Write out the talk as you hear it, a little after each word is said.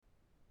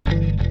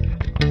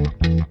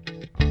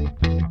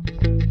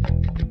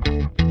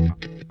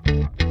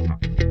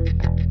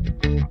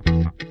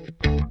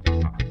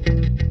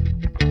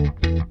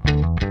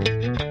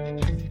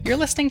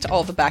listening to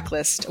All the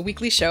Backlist, a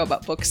weekly show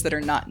about books that are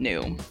not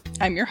new.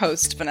 I'm your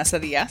host, Vanessa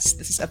the S.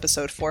 This is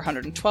episode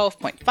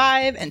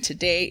 412.5, and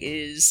today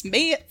is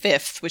May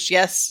 5th, which,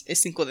 yes,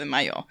 is Cinco de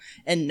Mayo.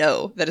 And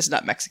no, that is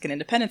not Mexican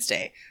Independence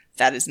Day.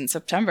 That is in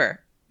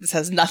September. This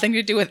has nothing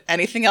to do with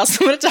anything else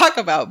I'm going to talk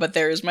about, but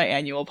there is my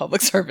annual public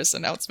service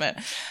announcement.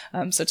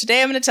 So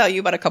today I'm going to tell you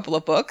about a couple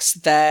of books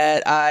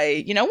that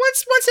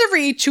once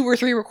every 2 or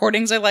 3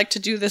 recordings, I like to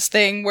do this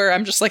thing where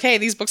I'm just like, hey,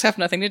 these books have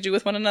nothing to do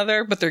with one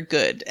another, but they're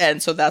good.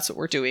 And so that's what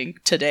we're doing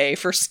today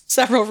for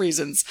several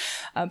reasons.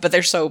 But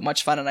they're so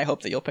much fun, and I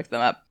hope that you'll pick them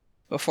up.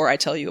 Before I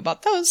tell you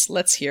about those,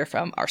 let's hear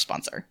from our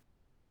sponsor.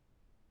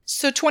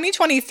 So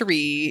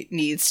 2023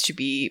 needs to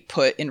be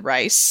put in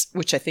rice,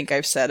 which I think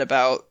I've said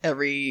about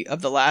every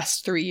of the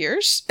last 3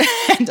 years.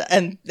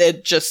 and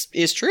it just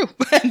is true.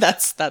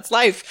 That's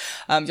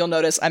life. You'll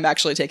notice I'm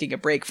actually taking a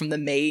break from the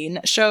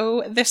main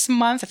show this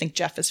month. I think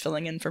Jeff is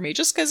filling in for me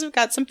just because we've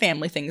got some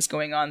family things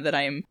going on that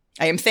I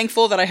am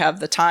thankful that I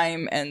have the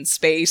time and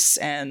space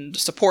and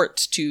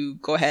support to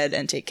go ahead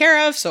and take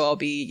care of. So I'll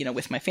be,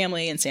 with my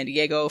family in San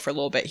Diego for a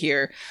little bit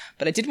here.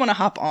 But I did want to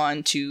hop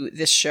on to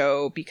this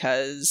show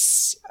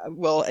because,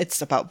 well,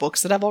 it's about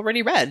books that I've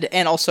already read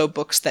and also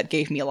books that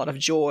gave me a lot of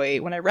joy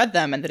when I read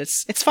them and that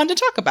it's fun to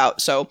talk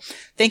about. So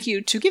thank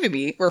you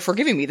for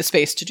giving me the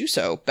space to do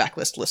so,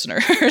 Backlist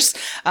listeners.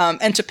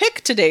 And to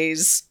pick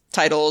today's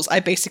titles,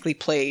 I basically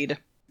played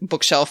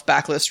bookshelf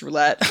backlist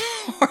roulette,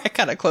 where I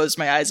kind of closed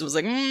my eyes and was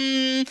like,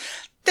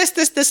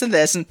 this, and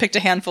this, and picked a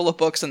handful of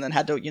books and then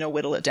had to,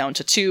 whittle it down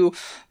to 2.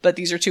 But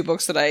these are 2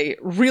 books that I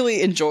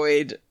really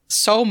enjoyed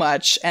so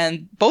much,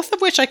 and both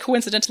of which I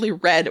coincidentally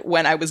read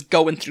when I was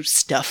going through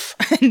stuff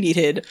and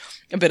needed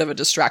a bit of a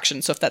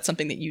distraction. So if that's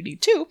something that you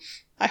need too,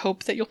 I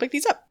hope that you'll pick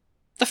these up.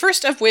 The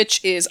first of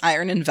which is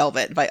Iron and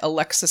Velvet by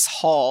Alexis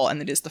Hall,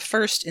 and it is the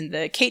first in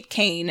the Kate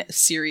Kane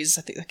series.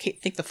 I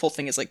think the full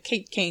thing is like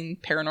Kate Kane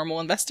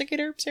Paranormal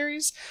Investigator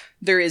series.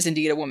 There is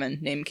indeed a woman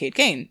named Kate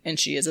Kane, and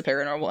she is a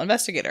paranormal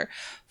investigator.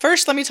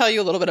 First, let me tell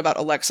you a little bit about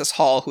Alexis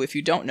Hall, who, if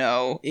you don't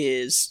know,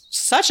 is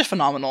such a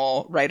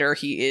phenomenal writer.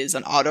 He is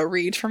an auto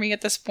read for me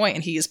at this point,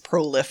 and he is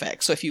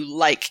prolific. So if you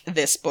like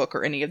this book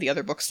or any of the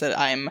other books that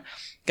I'm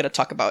going to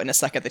talk about in a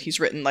second that he's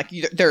written,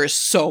 there is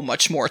so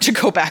much more to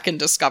go back and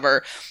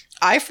discover.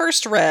 I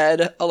first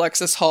read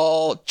Alexis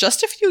Hall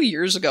just a few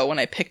years ago when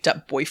I picked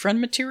up Boyfriend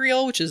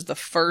Material, which is the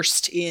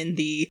first in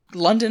the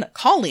London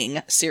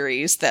Calling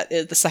series, that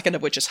is the second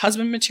of which is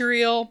Husband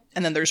Material,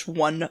 and then there's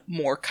one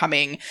more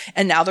coming,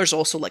 and now there's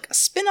also like a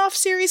spin-off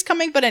series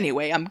coming, but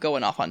anyway, I'm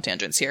going off on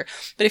tangents here.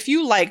 But if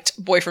you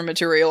liked Boyfriend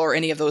Material or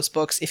any of those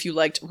books, if you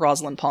liked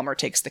Rosalind Palmer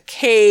Takes the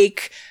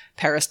Cake,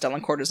 Paris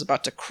Delacourt is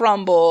About to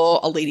Crumble,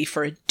 A Lady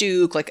for a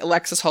Duke.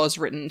 Alexis Hall has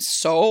written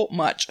so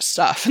much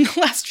stuff in the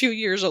last few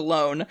years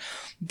alone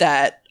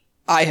that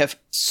I have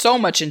so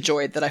much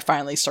enjoyed that I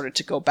finally started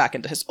to go back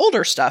into his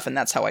older stuff, and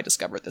that's how I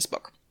discovered this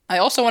book. I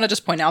also want to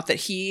just point out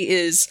that he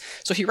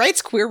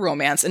writes queer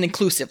romance, and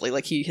inclusively,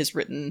 he has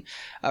written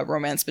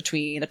romance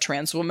between a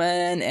trans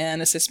woman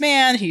and a cis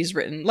man. He's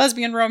written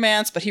lesbian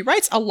romance, but he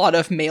writes a lot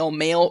of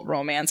male-male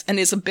romance, and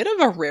is a bit of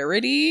a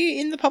rarity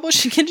in the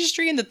publishing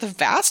industry in that the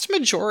vast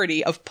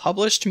majority of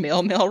published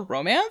male-male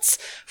romance,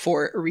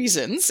 for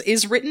reasons,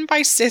 is written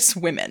by cis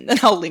women.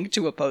 And I'll link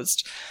to a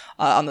post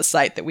on the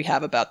site that we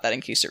have about that in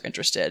case you're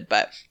interested.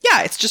 But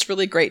yeah, it's just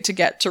really great to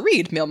get to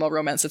read male-male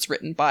romance that's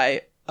written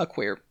by a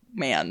queer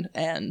man,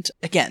 and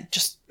again,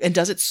 and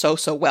does it so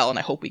well, and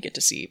I hope we get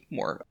to see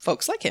more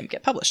folks like him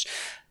get published.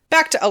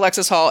 Back to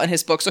Alexis Hall and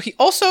his book. So he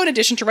also, in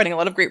addition to writing a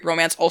lot of great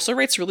romance, also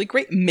writes really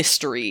great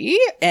mystery,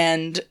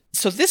 and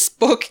so this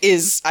book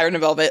is Iron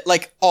and Velvet,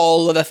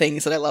 all of the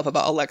things that I love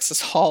about Alexis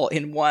Hall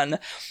in one.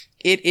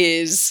 It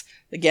is,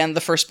 again,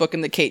 the first book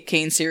in the Kate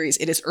Kane series.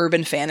 It is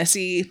urban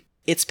fantasy.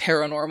 It's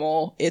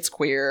paranormal. It's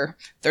queer.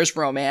 There's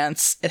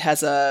romance. It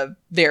has a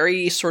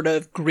very sort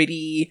of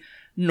gritty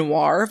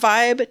noir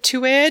vibe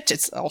to it.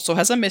 It also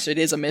has it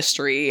is a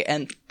mystery,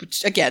 and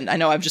again, I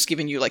know I've just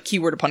given you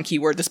keyword upon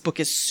keyword. This book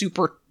is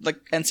super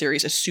and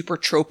series is super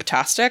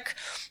trope-tastic,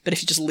 but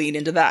if you just lean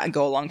into that and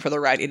go along for the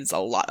ride, it is a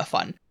lot of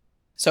fun.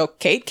 So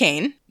Kate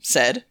Kane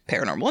said,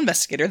 paranormal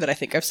investigator, that I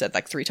think I've said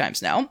 3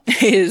 times now,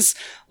 is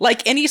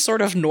like any sort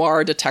of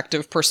noir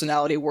detective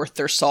personality worth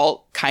their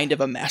salt, kind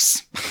of a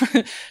mess.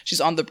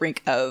 She's on the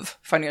brink of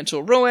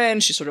financial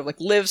ruin. She sort of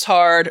lives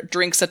hard,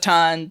 drinks a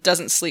ton,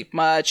 doesn't sleep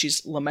much.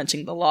 She's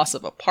lamenting the loss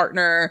of a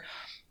partner,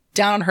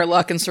 down on her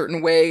luck in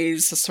certain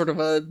ways, sort of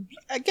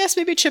I guess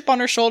maybe a chip on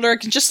her shoulder.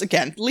 Can just,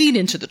 again, lean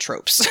into the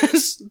tropes.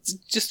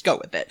 Just go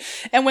with it.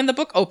 And when the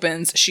book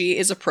opens, she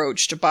is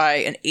approached by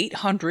an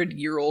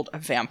 800-year-old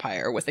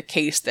vampire with a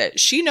case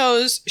that she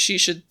knows she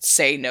should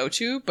say no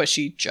to, but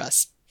she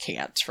just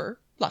can't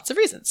for lots of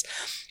reasons.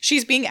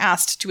 She's being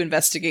asked to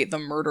investigate the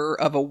murder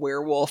of a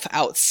werewolf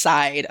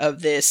outside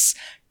of this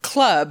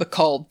club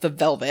called the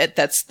Velvet.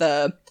 That's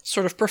the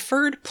sort of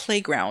preferred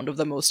playground of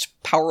the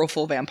most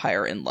powerful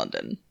vampire in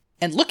London.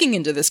 And looking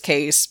into this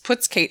case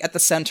puts Kate at the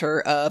center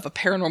of a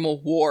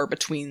paranormal war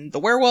between the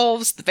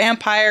werewolves, the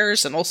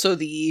vampires, and also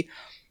the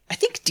I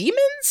think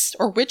demons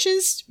or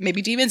witches,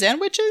 maybe demons and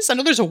witches. I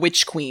know there's a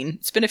witch queen.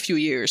 It's been a few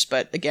years,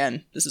 but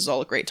again, this is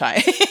all a great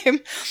time.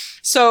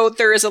 So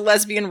there is a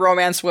lesbian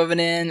romance woven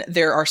in.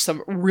 There are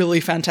some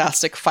really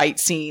fantastic fight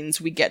scenes.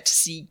 We get to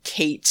see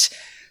Kate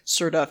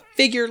sort of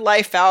figure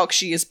life out.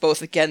 She is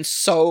both, again,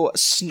 so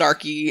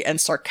snarky and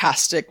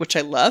sarcastic, which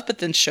I love, but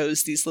then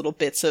shows these little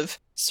bits of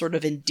sort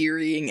of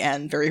endearing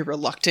and very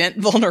reluctant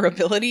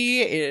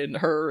vulnerability in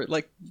her,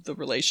 like, the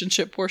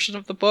relationship portion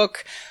of the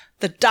book.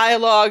 The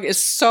dialogue is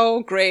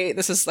so great.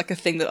 This is like a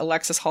thing that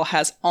Alexis Hall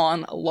has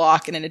on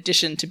lock. And in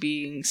addition to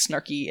being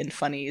snarky and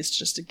funny, it's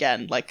just,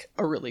 again, like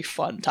a really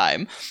fun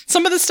time.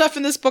 Some of the stuff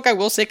in this book, I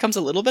will say, comes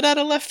a little bit out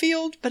of left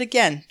field. But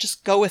again,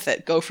 just go with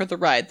it. Go for the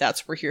ride.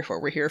 That's what we're here for.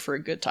 We're here for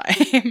a good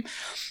time.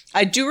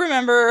 I do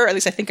remember, at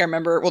least I think I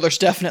remember, well, there's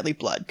definitely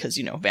blood because,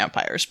 you know,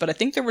 vampires. But I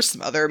think there was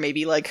some other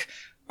maybe like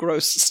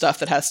gross stuff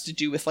that has to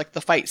do with like the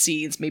fight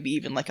scenes, maybe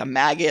even like a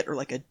maggot or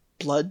like a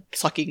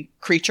blood-sucking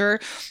creature,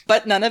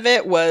 but none of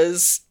it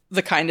was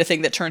the kind of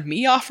thing that turned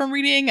me off from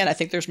reading, and I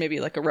think there's maybe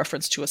like a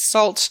reference to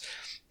assault,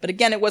 but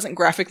again, it wasn't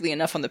graphically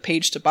enough on the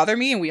page to bother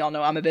me, and we all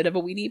know I'm a bit of a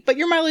weenie, but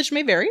your mileage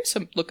may vary,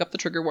 so look up the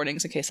trigger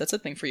warnings in case that's a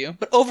thing for you.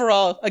 But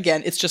overall,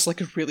 again, it's just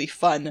like a really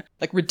fun,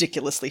 like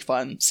ridiculously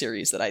fun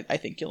series that I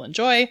think you'll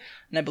enjoy,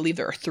 and I believe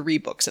there are 3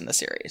 books in the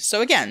series.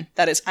 So again,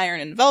 that is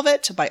Iron and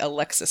Velvet by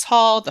Alexis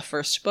Hall, the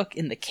first book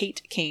in the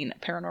Kate Kane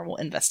Paranormal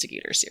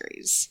Investigator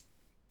series.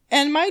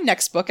 And my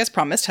next book, as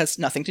promised, has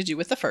nothing to do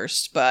with the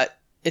first,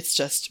 but it's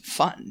just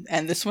fun.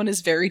 And this one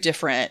is very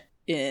different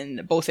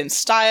in both in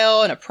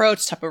style and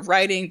approach, type of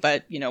writing,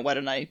 but, you know, why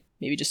don't I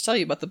maybe just tell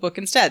you about the book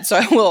instead? So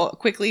I will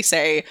quickly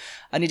say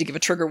I need to give a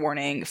trigger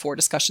warning for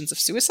discussions of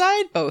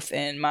suicide, both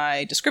in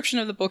my description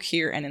of the book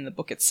here and in the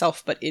book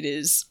itself, but it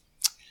is,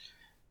 I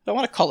don't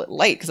want to call it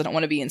light because I don't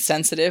want to be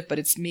insensitive, but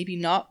it's maybe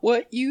not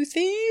what you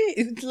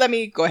think. Let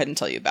me go ahead and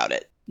tell you about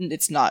it.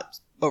 It's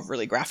not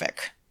overly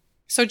graphic.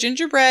 So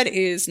gingerbread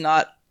is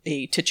not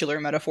a titular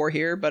metaphor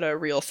here, but a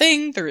real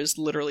thing. There is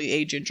literally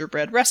a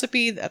gingerbread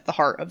recipe at the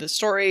heart of the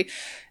story.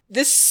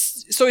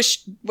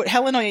 What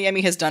Helen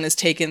Oyeyemi has done is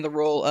taken the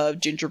role of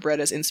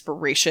gingerbread as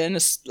inspiration,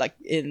 like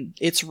in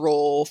its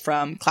role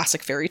from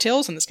classic fairy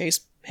tales, in this case,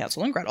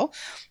 Hansel and Gretel,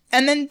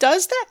 and then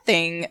does that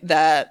thing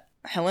that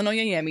Helen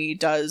Oyeyemi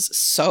does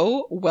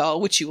so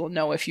well, which you will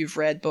know if you've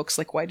read books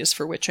like White is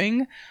for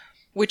Witching,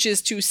 which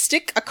is to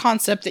stick a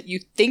concept that you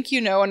think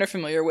you know and are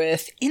familiar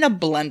with in a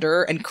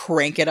blender and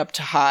crank it up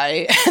to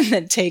high, and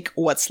then take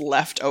what's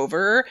left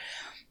over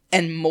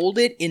and mold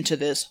it into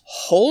this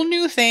whole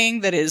new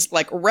thing that is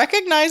like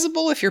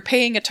recognizable if you're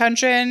paying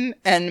attention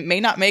and may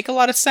not make a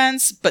lot of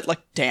sense, but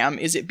like, damn,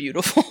 is it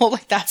beautiful?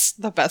 Like, that's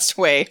the best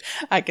way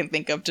I can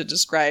think of to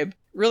describe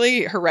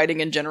really her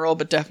writing in general,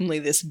 but definitely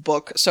this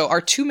book. So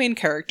our 2 main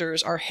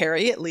characters are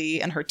Harriet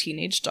Lee and her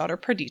teenage daughter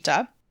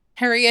Perdita.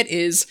 Harriet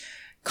is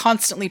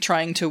constantly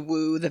trying to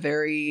woo the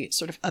very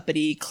sort of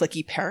uppity,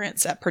 cliquey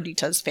parents at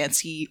Perdita's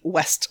fancy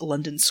West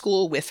London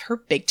school with her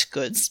baked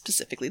goods,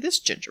 specifically this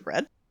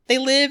gingerbread. They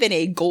live in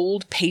a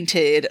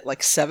gold-painted, like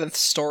 7th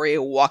story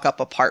walk-up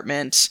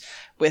apartment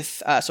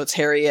with, so it's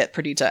Harriet,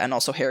 Perdita, and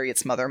also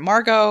Harriet's mother,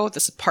 Margot.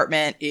 This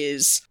apartment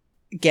is,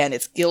 again,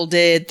 it's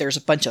gilded. There's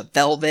a bunch of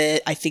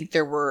velvet. I think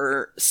there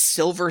were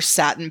silver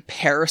satin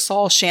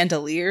parasol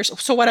chandeliers.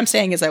 So what I'm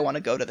saying is I want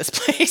to go to this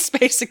place,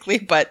 basically,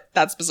 but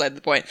that's beside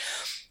the point.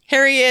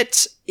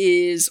 Harriet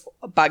is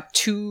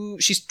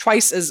she's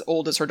twice as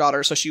old as her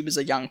daughter, so she was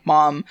a young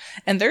mom.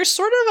 And there's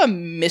sort of a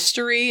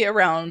mystery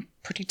around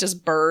Perdita's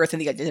birth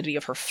and the identity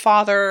of her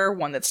father,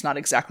 one that's not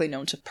exactly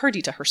known to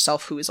Perdita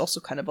herself, who is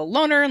also kind of a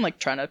loner and like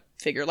trying to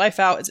figure life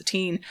out as a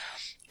teen.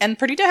 And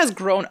Perdita has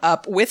grown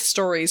up with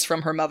stories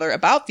from her mother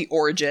about the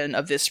origin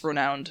of this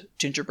renowned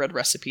gingerbread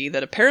recipe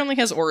that apparently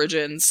has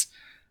origins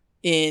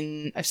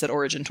in, I've said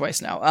origin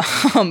twice now,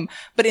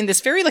 but in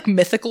this very like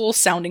mythical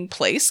sounding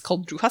place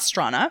called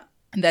Druhastrana,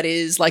 that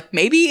is like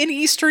maybe in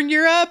Eastern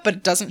Europe, but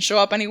it doesn't show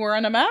up anywhere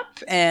on a map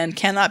and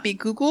cannot be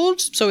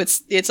Googled. So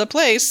it's a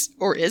place,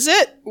 or is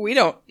it? We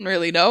don't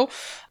really know.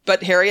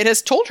 But Harriet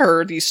has told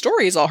her these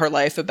stories all her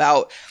life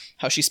about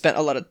how she spent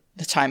a lot of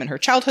the time in her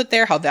childhood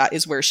there, how that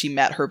is where she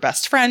met her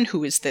best friend,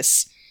 who is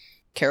this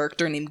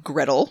character named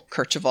Gretel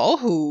Kercheval,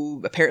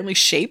 who apparently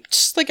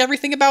shaped like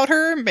everything about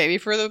her, maybe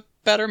for the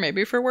better,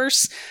 maybe for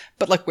worse.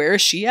 But like, where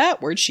is she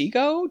at? Where'd she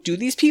go? Do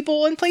these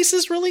people and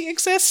places really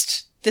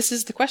exist? This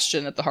is the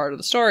question at the heart of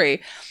the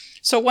story.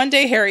 So one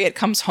day Harriet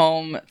comes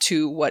home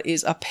to what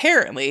is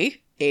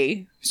apparently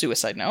a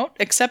suicide note,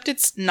 except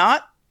it's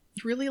not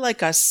really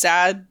like a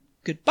sad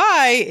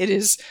goodbye. It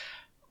is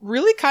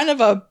really kind of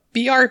a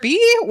BRB,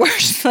 where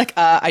she's like,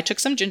 I took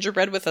some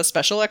gingerbread with a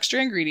special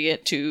extra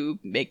ingredient to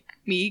make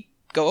me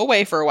go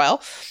away for a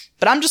while,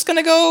 but I'm just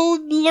gonna go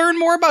learn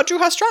more about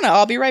Druhastrana.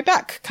 I'll be right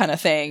back, kind of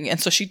thing. And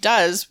so she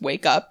does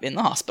wake up in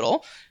the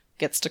hospital,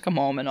 gets to come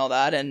home and all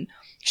that, and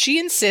she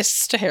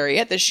insists to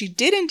Harriet that she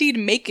did indeed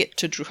make it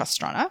to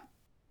Druhastrana,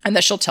 and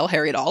that she'll tell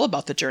Harriet all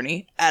about the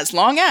journey as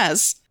long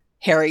as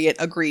Harriet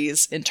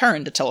agrees in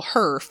turn to tell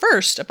her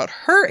first about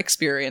her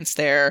experience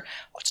there,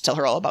 to tell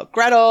her all about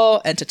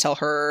Gretel, and to tell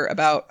her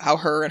about how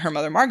her and her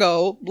mother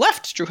Margot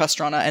left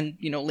Druhastrana and,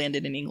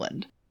 landed in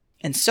England.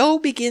 And so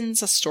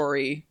begins a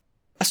story,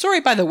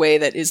 by the way,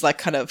 that is like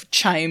kind of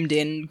chimed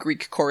in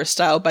Greek chorus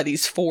style by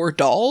these 4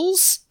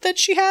 dolls that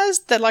she has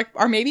that like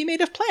are maybe made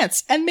of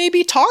plants and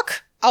maybe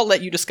talk. I'll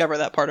let you discover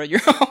that part on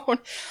your own.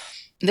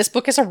 This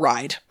book is a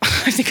ride.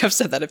 I think I've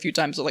said that a few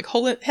times. So like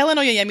Helen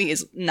Oyeyemi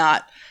is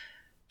not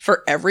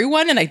for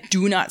everyone, and I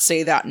do not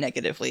say that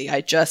negatively.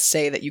 I just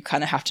say that you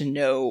kind of have to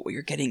know what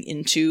you're getting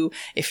into.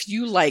 If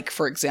you like,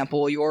 for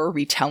example, your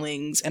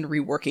retellings and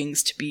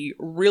reworkings to be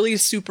really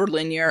super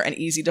linear and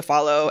easy to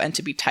follow and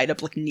to be tied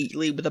up like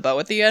neatly with a bow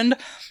at the end,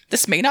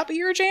 this may not be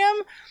your jam.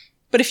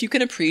 But if you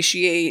can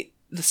appreciate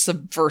the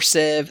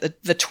subversive,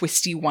 the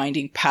twisty,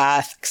 winding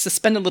path,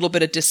 suspend a little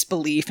bit of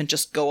disbelief and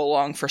just go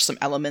along for some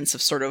elements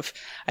of sort of,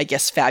 I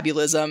guess,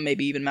 fabulism,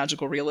 maybe even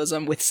magical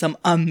realism with some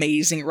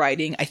amazing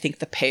writing, I think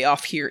the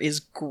payoff here is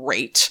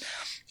great.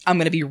 I'm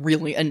going to be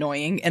really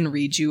annoying and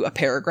read you a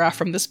paragraph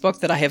from this book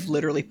that I have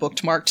literally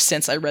bookmarked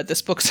since I read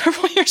this book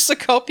several years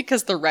ago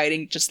because the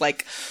writing just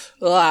like,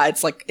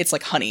 it's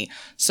like honey.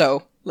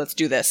 So let's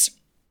do this.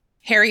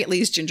 Harriet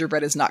Lee's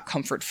gingerbread is not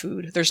comfort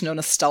food. There's no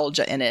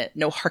nostalgia in it,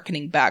 no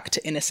hearkening back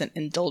to innocent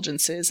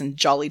indulgences and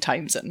jolly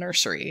times at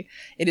nursery.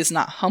 It is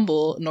not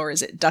humble, nor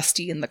is it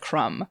dusty in the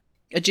crumb.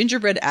 A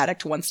gingerbread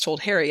addict once told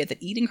Harriet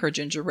that eating her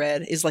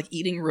gingerbread is like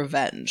eating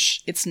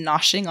revenge. It's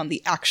noshing on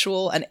the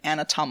actual and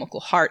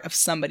anatomical heart of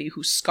somebody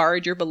who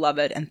scarred your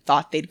beloved and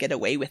thought they'd get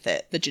away with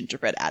it, the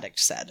gingerbread addict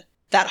said.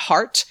 That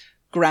heart,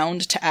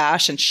 ground to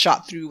ash and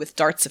shot through with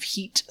darts of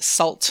heat,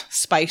 salt,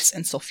 spice,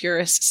 and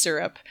sulfurous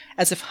syrup,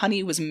 as if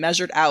honey was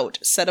measured out,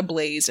 set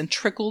ablaze, and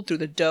trickled through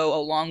the dough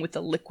along with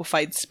the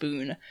liquefied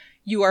spoon.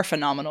 You are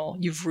phenomenal.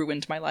 You've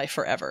ruined my life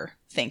forever.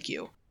 Thank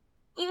you.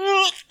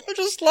 I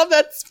just love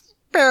that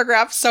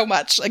paragraph so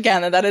much.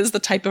 Again, that is the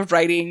type of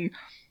writing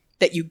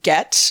that you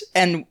get,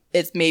 and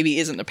it maybe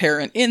isn't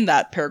apparent in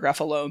that paragraph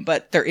alone,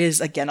 but there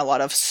is, again, a lot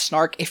of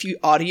snark. If you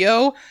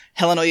audio,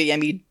 Helen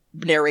Oyeyemi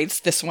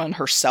narrates this one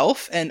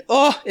herself, and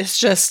it's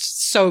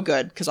just so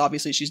good because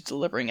obviously she's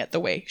delivering it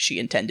the way she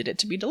intended it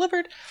to be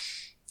delivered.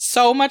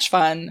 So much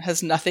fun,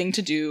 has nothing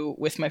to do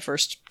with my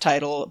first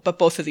title, but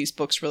both of these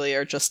books really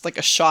are just like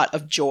a shot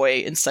of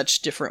joy in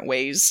such different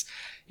ways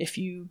if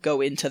you go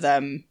into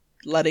them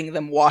letting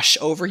them wash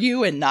over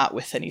you and not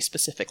with any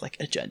specific like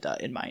agenda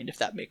in mind, if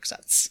that makes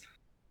sense.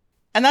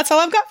 And that's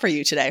all I've got for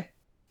you today.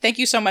 Thank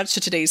you so much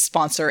to today's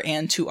sponsor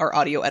and to our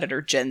audio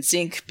editor, Jen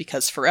Zink,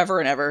 because forever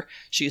and ever,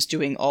 she is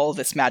doing all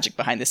this magic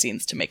behind the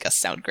scenes to make us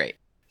sound great.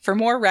 For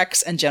more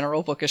recs and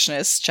general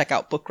bookishness, check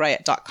out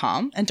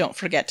bookriot.com, and don't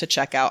forget to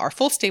check out our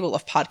full stable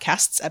of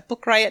podcasts at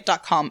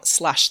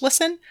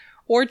bookriot.com/listen,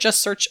 or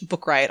just search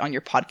Book Riot on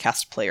your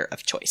podcast player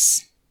of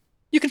choice.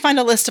 You can find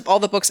a list of all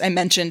the books I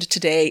mentioned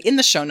today in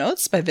the show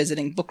notes by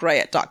visiting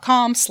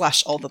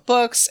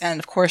bookriot.com/allthebooks.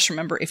 And of course,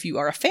 remember, if you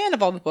are a fan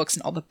of All the Books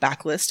and All the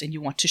Backlist and you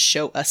want to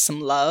show us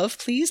some love,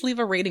 please leave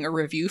a rating or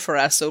review for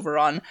us over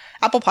on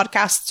Apple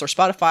Podcasts or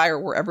Spotify or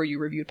wherever you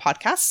reviewed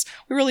podcasts.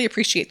 We really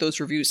appreciate those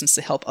reviews since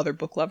they help other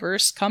book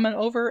lovers come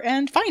over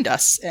and find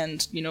us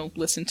and,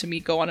 listen to me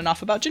go on and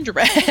off about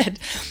gingerbread.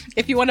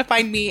 If you want to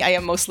find me, I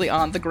am mostly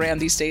on the gram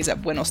these days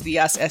at Buenos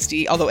Dias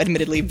SD, although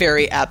admittedly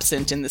very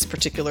absent in this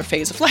particular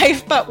phase of life.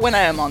 But when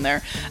I am on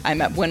there,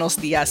 I'm at Buenos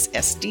Dias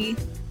SD.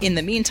 In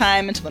the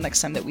meantime, until the next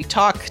time that we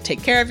talk,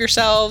 take care of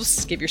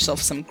yourselves, give yourself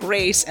some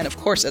grace, and of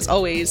course, as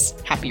always,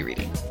 happy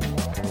reading.